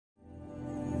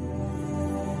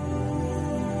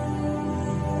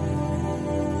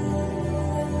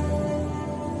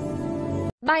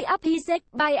By Aphisec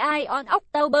by I on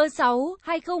October 6,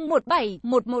 2017,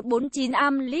 1149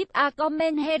 leave a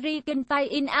comment Harry Kane fight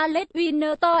in a late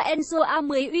winner to ensure a 10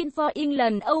 win for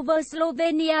England over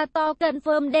Slovenia to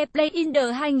confirm they play in the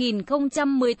 2018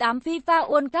 FIFA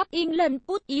World Cup. England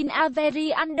put in a very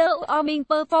underwhelming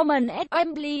performance at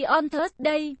Wembley on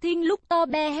Thursday. Things looked to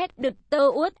be headed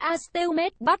towards a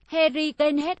stalemate, but Harry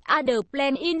Kane had other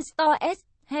plans in store as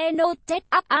he noted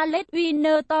up a late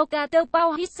winner to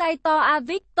catapult his side to a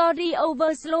victory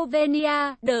over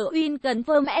Slovenia. The win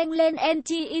confirmed England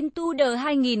entry into the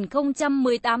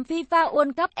 2018 FIFA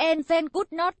World Cup, and fans could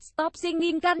not stop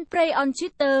singing "Can Pray" on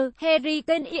Twitter. Harry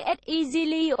Kane is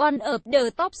easily one of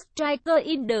the top strikers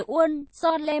in the world.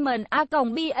 Son Lemon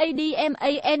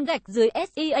A.BADMAN gạch dưới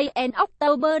SEAN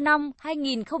October 5,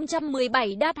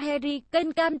 2017 that Harry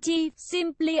Kane Camchi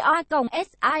simply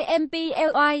A.SIMPLY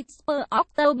Spur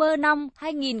October 5,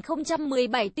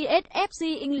 2017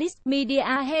 TSFC English Media.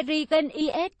 Harry Kane is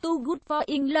too good for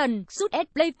England, should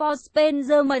play for Spain,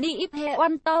 Germany if he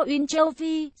want to win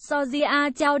trophy. Sophia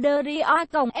Chowdhury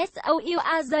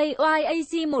SOUAJYAC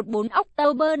 14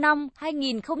 October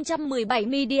 5, 2017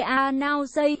 Media now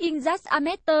saying that a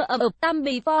matter of time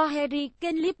before Harry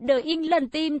Kane leave the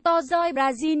England team to join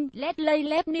Brazil. Leslie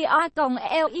Lefnia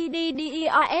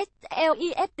LEDDERS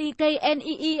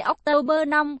LEFTKNEE October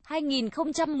 5,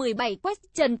 2017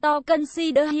 question to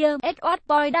consider here. At what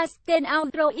point does Kane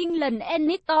outgrow England and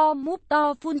need to move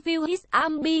to fulfill his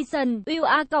ambition?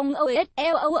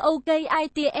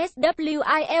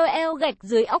 UA.OSLOOKITSWILL gạch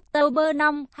dưới October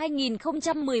 5,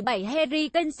 2017 Harry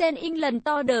Kane sent England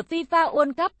to the FIFA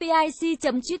World Cup.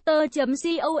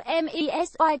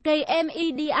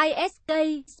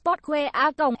 PIC.twitter.com/COMESYKMEDISK Sportque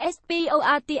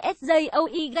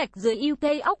A.SPORTSJOE gạch dưới UK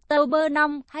October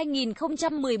 5,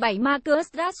 2017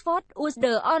 Marcus Rashford was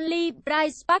the only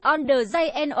bright spark on the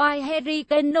day, and while Harry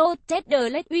Kane noted the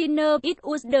late winner, it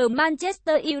was the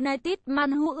Manchester United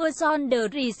man who was on the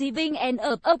receiving end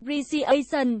of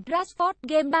appreciation. Rashford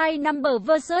game by number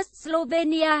versus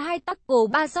Slovenia 2 tackle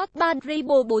 3 shot 3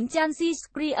 dribble 4 chances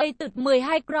created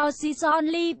 12 crosses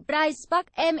only bright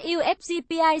spark. MUFC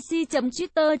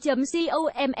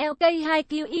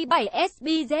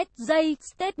PIC.COMLK2QE7SBZJ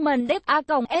statement def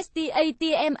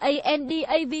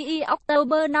A.STATMANDAVE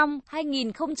October 5,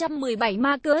 2017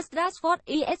 Marcus Rashford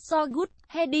is so good.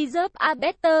 He deserves a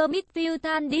better midfield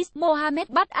than this. Mohamed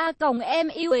Bat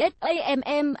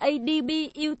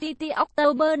A.MUSAMMADBUTT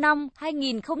October 5,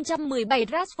 2017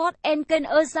 Rashford and Kane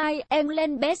aside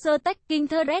England better taking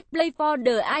the red play for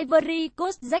the Ivory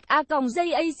Coast. Jack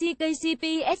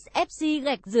A.JACKCPSFC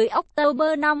gạch dưới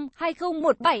October 5,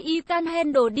 2017 You can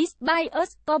handle this by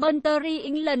us. Commentary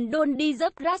England don't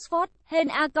deserve Rashford. Hen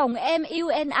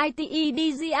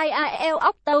A.MUNITEDGIAL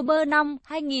October 5,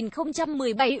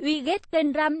 2017 We get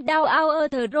Kane ram down our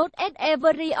the road at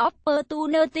every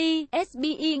opportunity.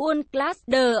 SBE World Class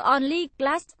the only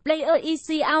class player is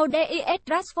CODES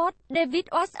Rashford. David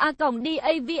was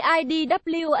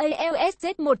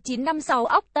A.DAVIDWALSZ 1956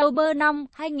 October 5,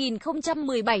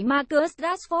 2017 Marcus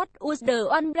Rashford was the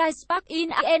one bright spark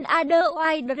in an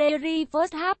otherwise dreary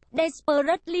first half,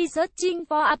 desperately searching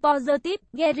for a positive.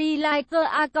 Gary Lineker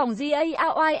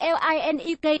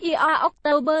A.GARYLINEKER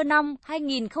October 5,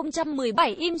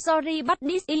 2017 I'm sorry but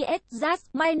this is just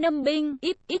my numbing.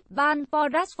 If it ban for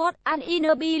Rashford an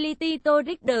inability to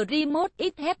reach the remote,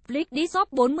 it have flicked this off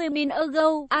 40 minutes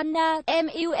ago. Anna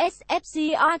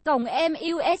MUSFC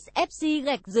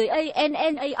gạch dưới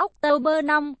ANNA October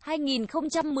 5,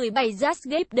 2017 just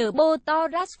gave the ball to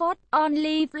Rashford.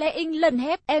 Only play England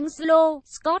have and slow.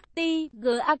 Scotty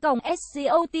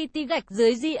GA.SCOTT gạch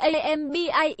dưới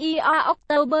GAMBIER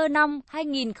October 5,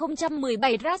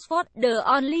 2017 Rashford the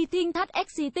only thing that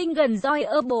exciting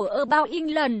enjoyable about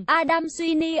England. Adam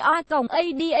Sweeney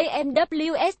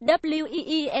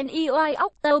A.ADAMWSWEENEY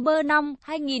October 5,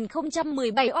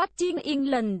 2017 watching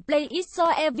England play is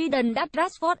so evident that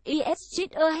Rashford is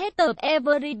shit ahead of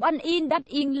everyone in that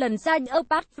England side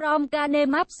apart from Kane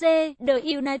Mapse. The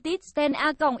United States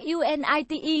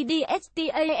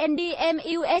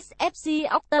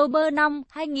A.UNITEDSTANDMUSFC October 5,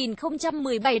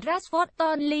 2017 Rashford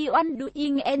only one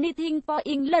doing anything for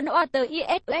England or the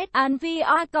ESS and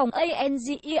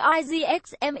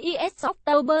VR.ANGEIGXMES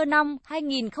October 5,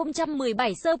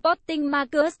 2017 supporting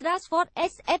Marcus Rashford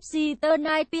SFC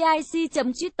tonight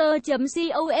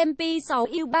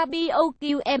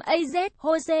PIC.COMP6U3BOQMAZ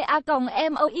Jose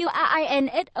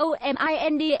A.MOUAINSOMINDSET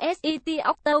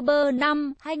October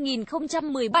 5,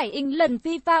 2017 England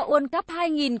FIFA World Cup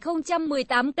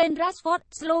 2018 Kane Rashford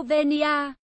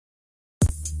Slovenia